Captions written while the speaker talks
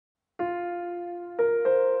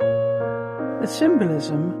The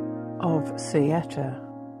Symbolism of Theatre.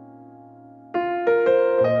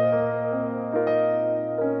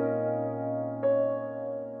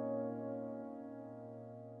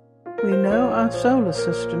 We know our solar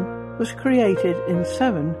system was created in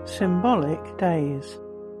 7 symbolic days,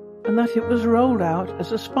 and that it was rolled out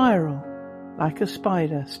as a spiral, like a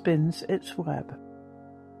spider spins its web.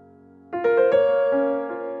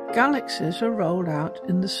 Galaxies are rolled out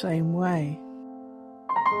in the same way,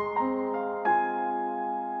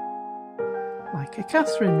 like a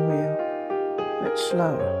Catherine wheel, but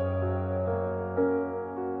slower.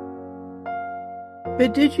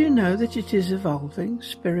 But did you know that it is evolving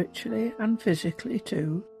spiritually and physically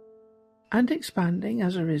too, and expanding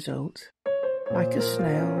as a result, like a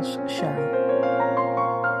snail's shell?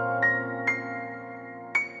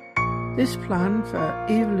 This plan for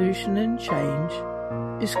evolution and change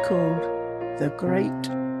is called the Great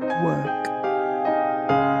Work.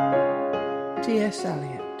 T.S.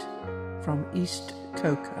 Eliot, from East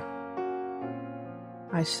Coker.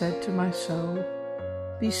 I said to my soul,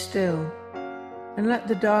 be still, and let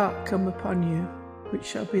the dark come upon you, which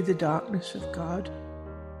shall be the darkness of God.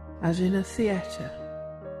 As in a theatre,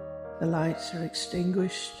 the lights are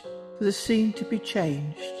extinguished for the scene to be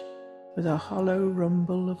changed, with a hollow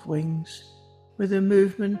rumble of wings, with a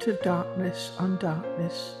movement of darkness on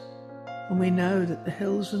darkness, and we know that the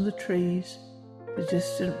hills and the trees, the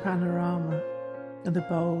distant panorama, and the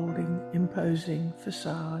bold, imposing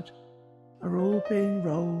facade are all being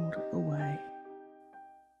rolled away.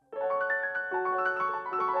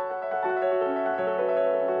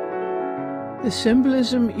 The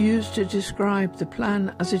symbolism used to describe the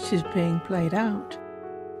plan as it is being played out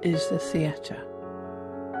is the theatre.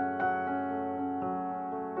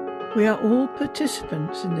 We are all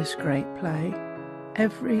participants in this great play,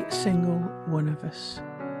 every single one of us.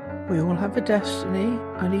 We all have a destiny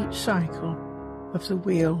on each cycle of the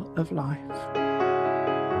wheel of life.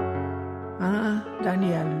 Alain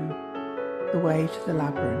Danielou, The Way to the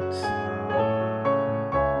Labyrinth.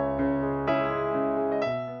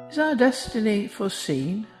 Is our destiny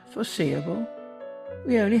foreseen, foreseeable?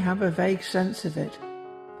 We only have a vague sense of it,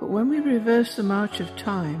 but when we reverse the march of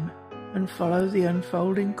time and follow the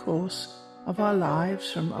unfolding course of our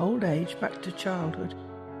lives from old age back to childhood,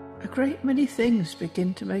 a great many things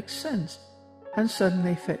begin to make sense and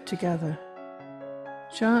suddenly fit together.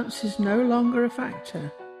 Chance is no longer a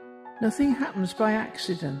factor. Nothing happens by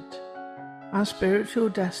accident. Our spiritual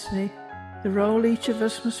destiny, the role each of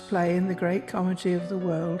us must play in the great comedy of the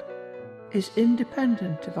world, is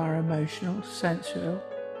independent of our emotional, sensual,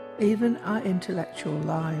 even our intellectual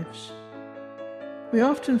lives. We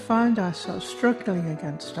often find ourselves struggling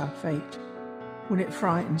against our fate when it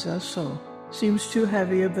frightens us or seems too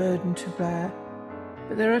heavy a burden to bear,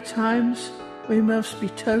 but there are times we must be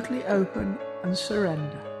totally open and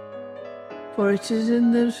surrender, for it is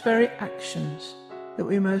in those very actions that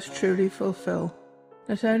we most truly fulfill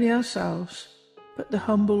not only ourselves, but the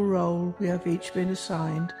humble role we have each been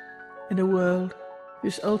assigned in a world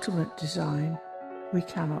whose ultimate design we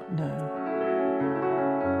cannot know.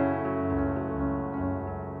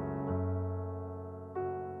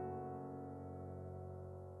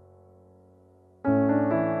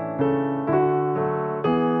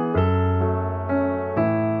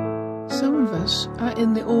 Some of us are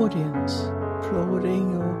in the audience,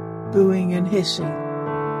 applauding or booing and hissing.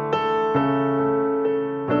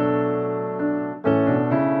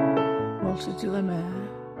 De Mare,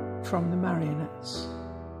 from the Marionettes.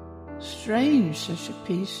 Strange such a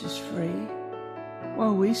piece is free,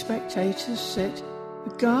 while we spectators sit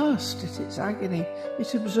aghast at its agony,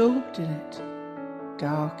 yet absorbed in it.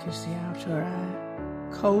 Dark is the outer air,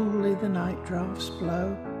 coldly the night draughts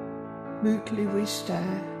blow, mutely we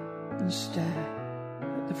stare and stare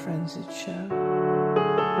at the frenzied show.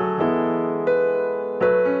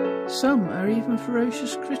 Some are even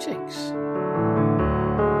ferocious critics.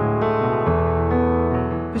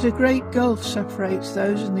 But a great gulf separates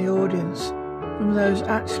those in the audience from those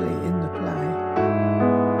actually in the play.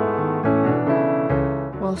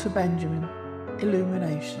 Walter Benjamin,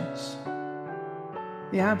 Illuminations.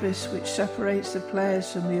 The abyss which separates the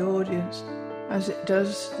players from the audience as it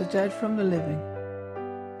does the dead from the living.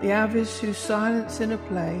 The abyss whose silence in a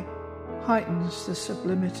play heightens the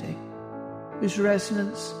sublimity, whose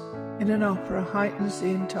resonance in an opera heightens the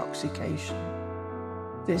intoxication.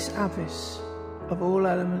 This abyss of all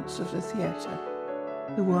elements of the theatre,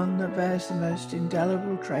 the one that bears the most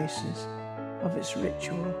indelible traces of its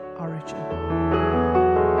ritual origin.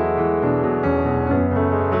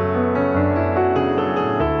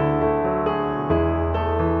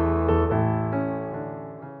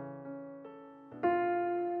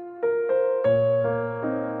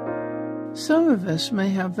 Some of us may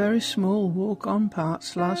have very small walk-on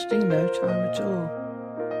parts lasting no time at all.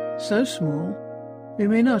 So small, we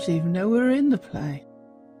may not even know we're in the play.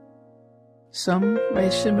 Some may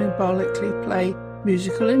symbolically play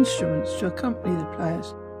musical instruments to accompany the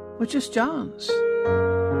players, or just dance.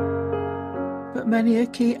 But many are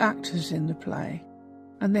key actors in the play,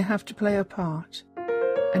 and they have to play a part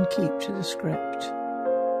and keep to the script.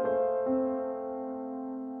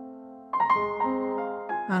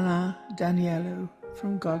 Alain Danielou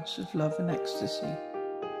from Gods of Love and Ecstasy.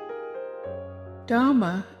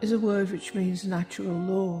 Dharma is a word which means natural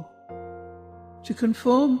law. To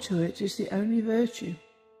conform to it is the only virtue.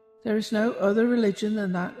 There is no other religion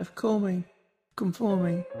than that of conforming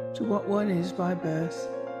to what one is by birth,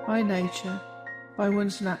 by nature, by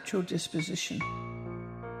one's natural disposition.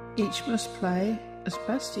 Each must play, as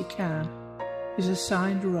best he can, his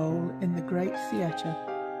assigned role in the great theatre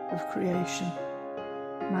of creation.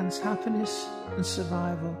 Man's happiness and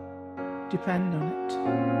survival depend on it.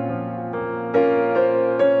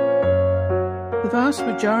 The vast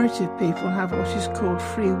majority of people have what is called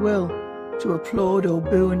free will to applaud or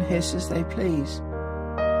boo and hiss as they please.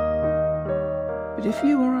 But if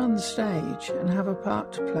you are on the stage and have a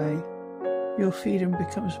part to play, your freedom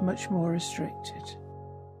becomes much more restricted.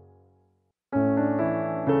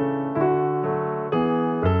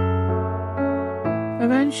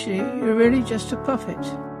 Eventually, you're really just a puppet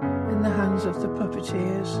in the hands of the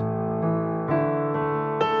puppeteers.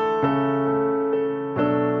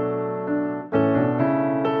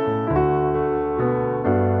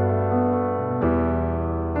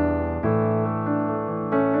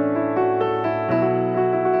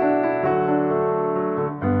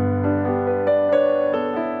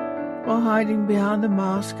 Or hiding behind the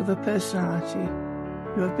mask of a personality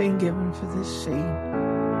you have been given for this scene.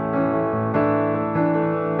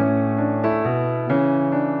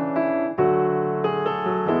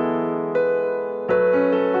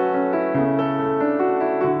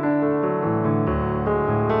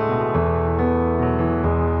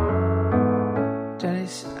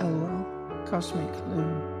 Elwell, Cosmic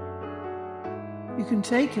Loom. You can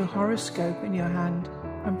take your horoscope in your hand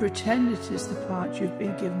and pretend it is the part you've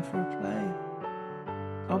been given for a play.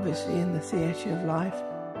 Obviously, in the theatre of life,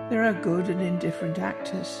 there are good and indifferent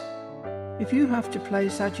actors. If you have to play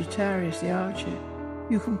Sagittarius the Archer,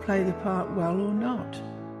 you can play the part well or not.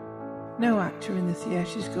 No actor in the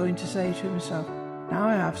theatre is going to say to himself, "Now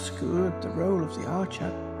I have scored the role of the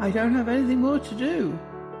Archer, I don't have anything more to do."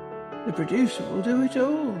 The producer will do it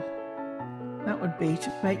all. That would be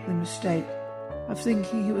to make the mistake of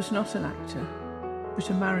thinking he was not an actor, but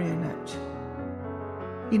a marionette.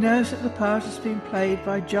 He knows that the part has been played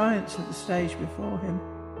by giants at the stage before him.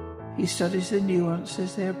 He studies the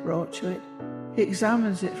nuances they have brought to it. He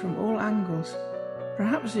examines it from all angles.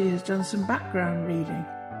 Perhaps he has done some background reading.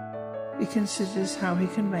 He considers how he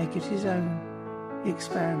can make it his own. He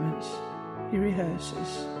experiments. He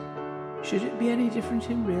rehearses. Should it be any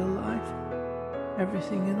different in real life?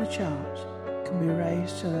 Everything in the chart can be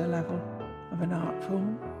raised to the level of an art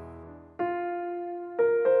form.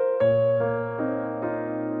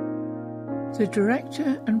 The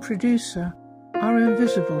director and producer are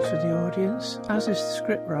invisible to the audience, as is the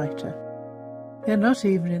scriptwriter. They are not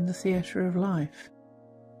even in the theatre of life.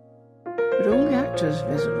 But all the actors are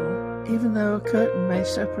visible, even though a curtain may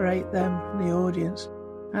separate them from the audience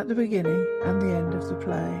at the beginning and the end of the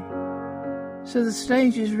play. So the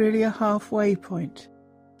stage is really a halfway point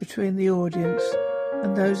between the audience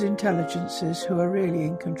and those intelligences who are really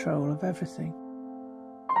in control of everything.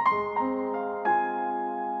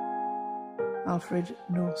 Alfred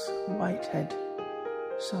North Whitehead,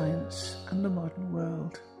 Science and the Modern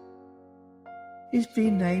World. He's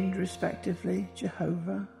been named respectively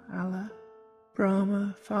Jehovah, Allah,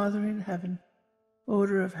 Brahma, Father in Heaven,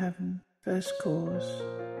 Order of Heaven, First Cause,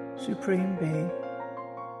 Supreme Being.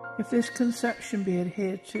 If this conception be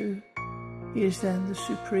adhered to, he is then the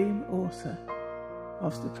supreme author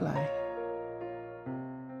of the play.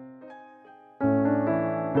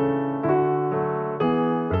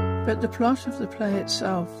 But the plot of the play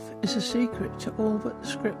itself is a secret to all but the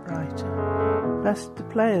scriptwriter, lest the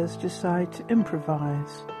players decide to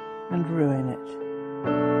improvise and ruin it.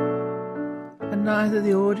 And neither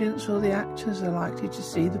the audience or the actors are likely to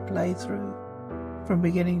see the play through, from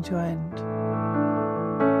beginning to end.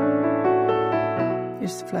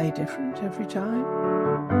 Is the play different every time?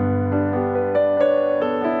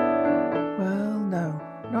 Well, no,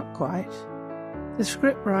 not quite. The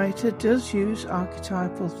scriptwriter does use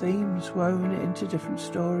archetypal themes woven into different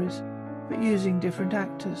stories, but using different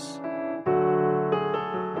actors.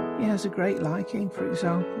 He has a great liking, for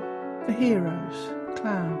example, for heroes,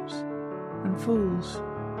 clowns, and fools,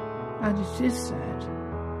 and it is said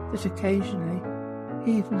that occasionally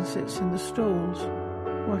he even sits in the stalls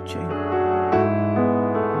watching.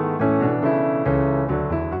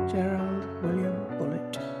 Gerald William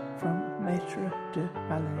Bullett from Maître de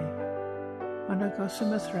Ballet. On a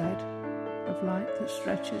gossamer thread of light that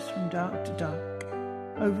stretches from dark to dark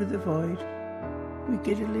over the void, we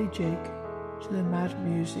giddily jig to the mad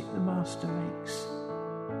music the master makes.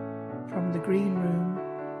 From the green room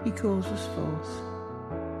he calls us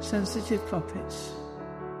forth, sensitive puppets,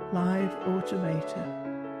 live automata,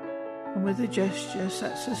 and with a gesture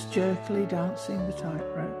sets us jerkily dancing the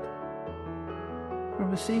tightrope.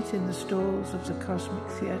 From a seat in the stalls of the cosmic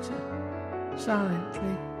theatre,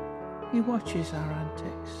 silently he watches our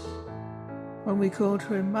antics. When we call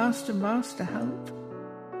to him, "Master, master, help,"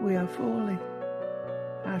 we are falling.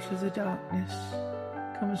 Out of the darkness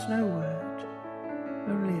comes no word,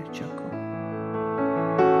 only a chuckle.